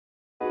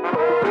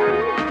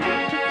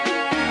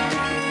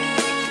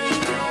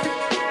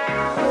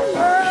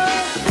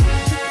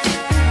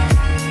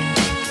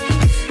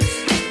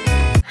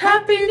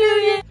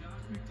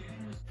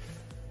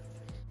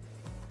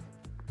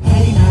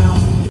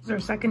Our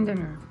second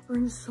dinner.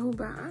 Burns so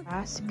bad.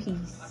 Last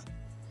piece.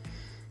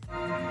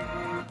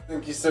 I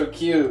think you're so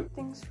cute.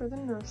 Thanks for the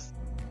nurse.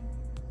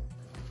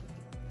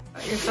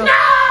 You're so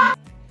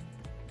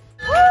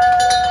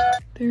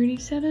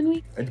 37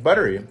 weeks. It's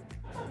buttery.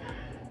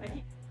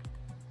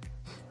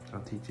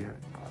 I'll teach you.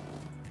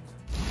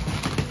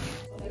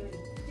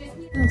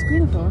 That's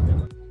beautiful.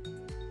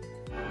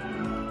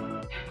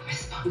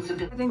 I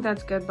think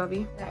that's good,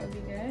 Bubby. That would be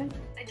good.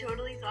 I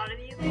totally thought of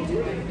you.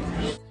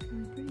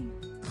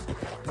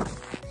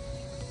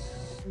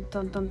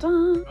 Dun dun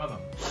dun.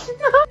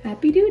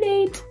 Happy due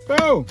date.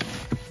 Go!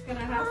 Gonna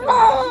have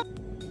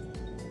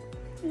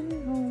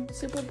to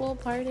Super Bowl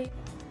party.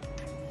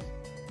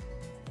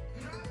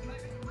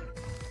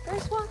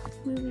 First walk.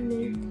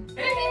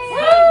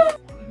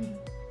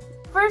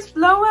 First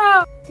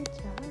blowout. Good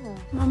job.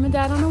 Mom and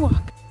Dad on a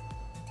walk.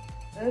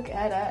 Look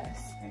at us.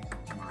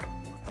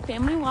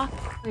 Family walk.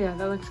 Oh yeah,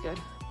 that looks good.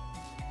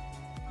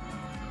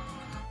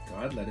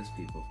 God led his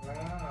people.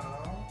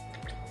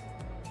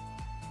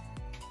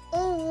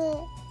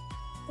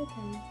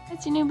 Okay.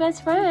 That's your new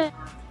best friend.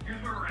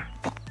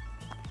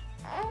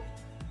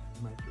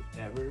 My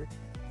forever.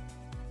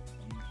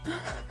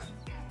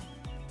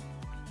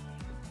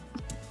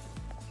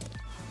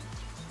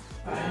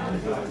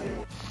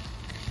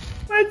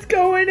 What's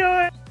going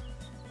on?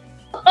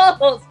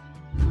 Oh.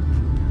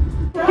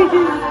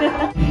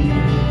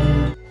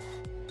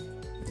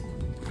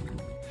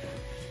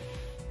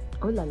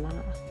 Oh la la.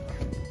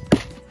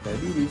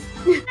 Diabetes.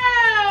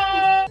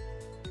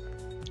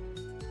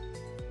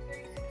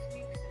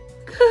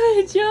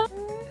 Good job.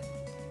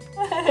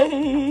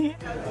 Hey.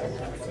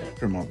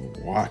 From all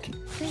the walking.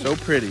 So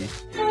pretty.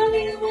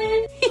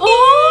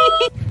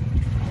 Oh.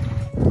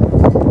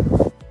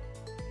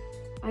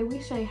 I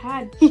wish I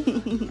had. My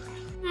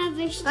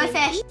fish.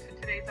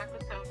 Today's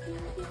episode.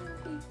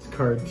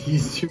 Card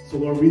teased you. So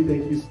Lord, we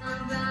thank you.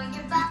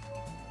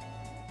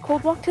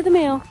 Cold walk to the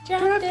mail.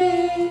 Draft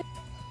day.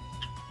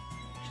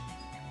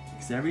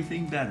 Makes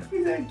everything better.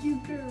 He's a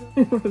cute girl.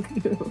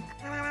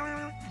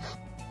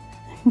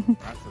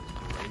 That's a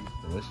great,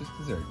 delicious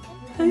dessert.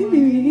 Hi,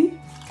 baby.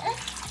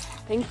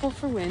 Thankful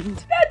for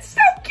wind. That's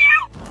so cute.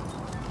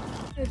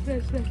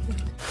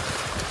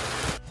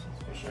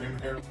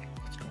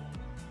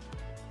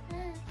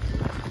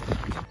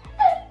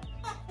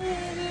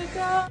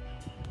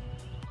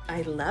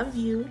 I love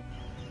you.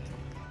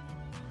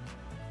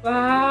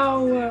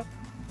 Wow.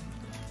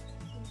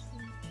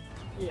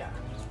 Yeah.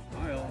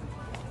 Smile.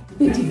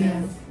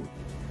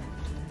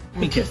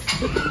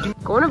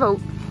 Going to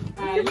vote.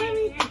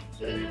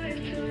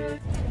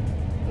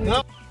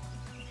 No.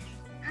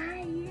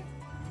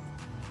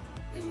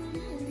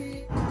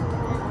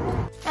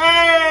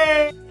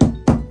 Hey!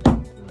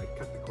 Like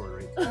cut the cord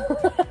right.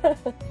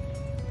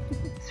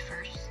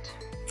 First.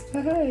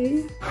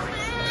 Hi.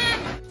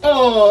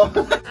 Oh.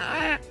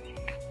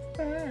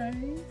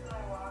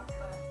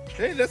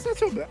 Hey, that's not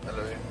so bad. I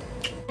love you.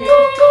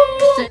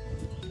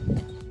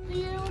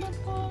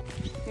 Beautiful.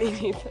 Me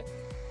neither.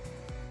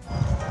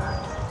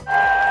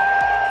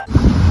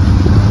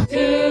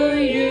 To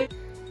you.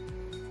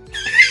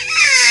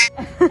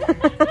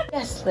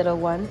 Yes, little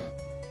one.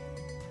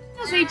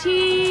 Say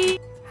cheese.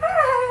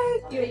 Hi.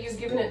 Yeah, you've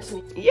given it to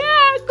me.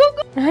 Yeah, go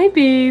go. Hi,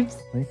 babes.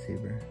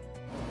 Lightsaber.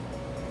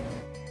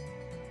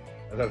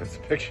 I thought it was a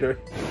picture.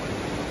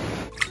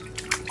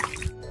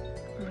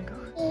 Oh my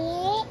god.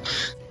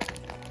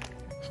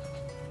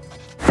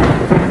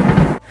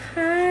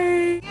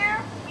 Hi.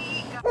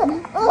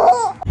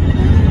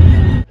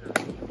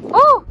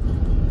 Oh!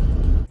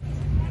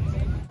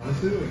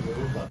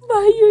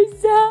 By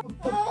yourself.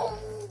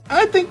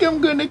 I think I'm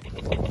gonna.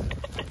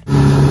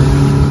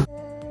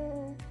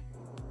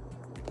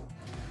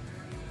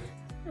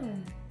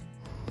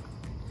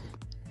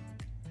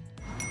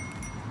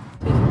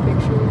 Taking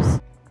pictures.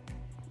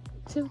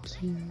 So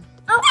cute.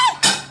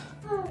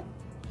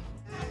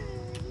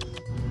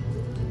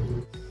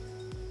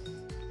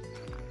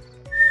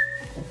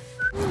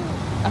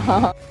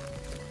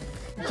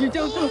 You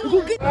don't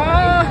go get.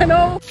 Ah,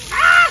 no.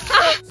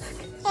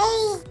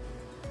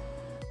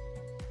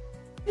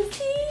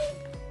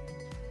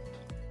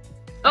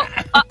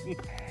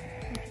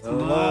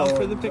 Smile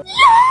for the picture.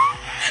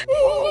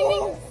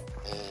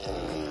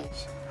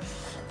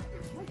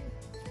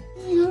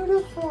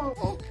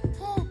 Beautiful.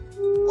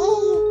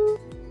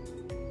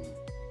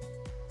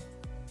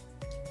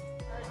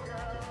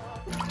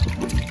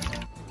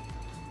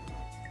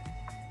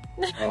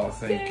 Oh,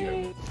 thank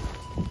you.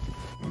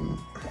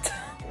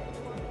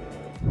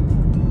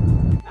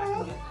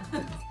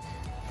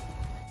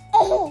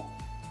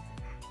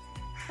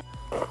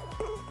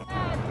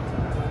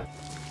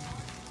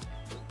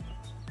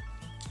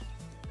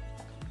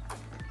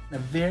 A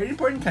very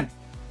important country.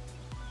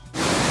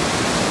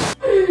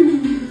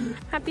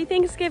 Happy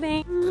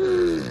Thanksgiving.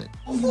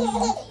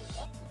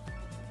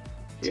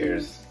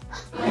 Cheers.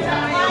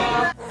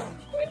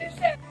 What is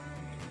it?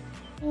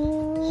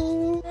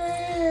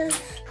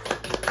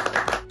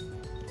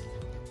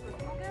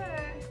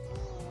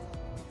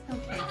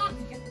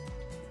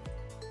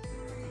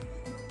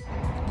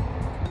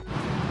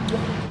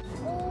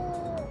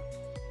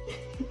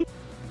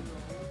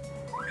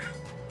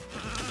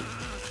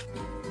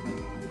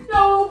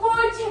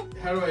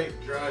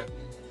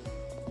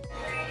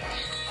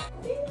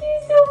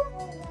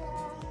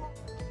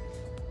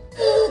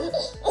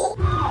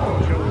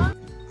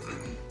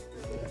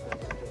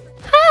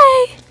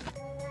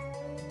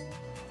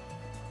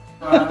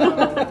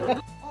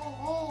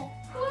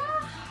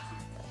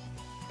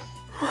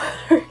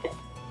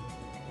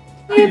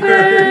 Happy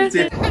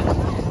birthday.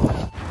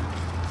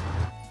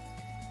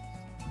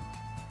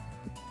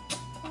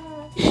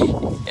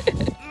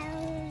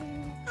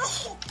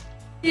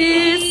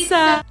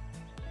 Pizza.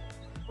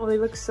 Oh, they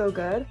look so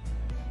good.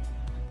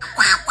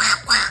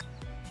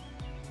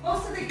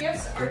 Most of the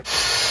gifts are.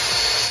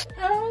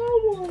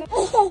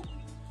 Oh.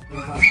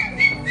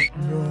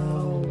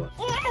 No.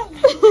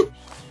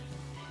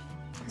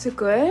 Is it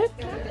good?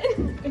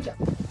 Good job.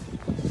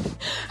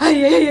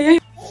 Ay, ay, ay, ay.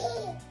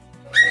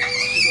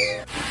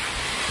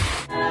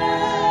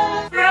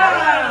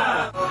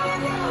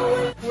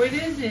 What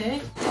is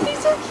it?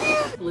 It's so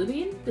cute. Blue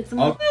bean? Did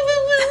someone?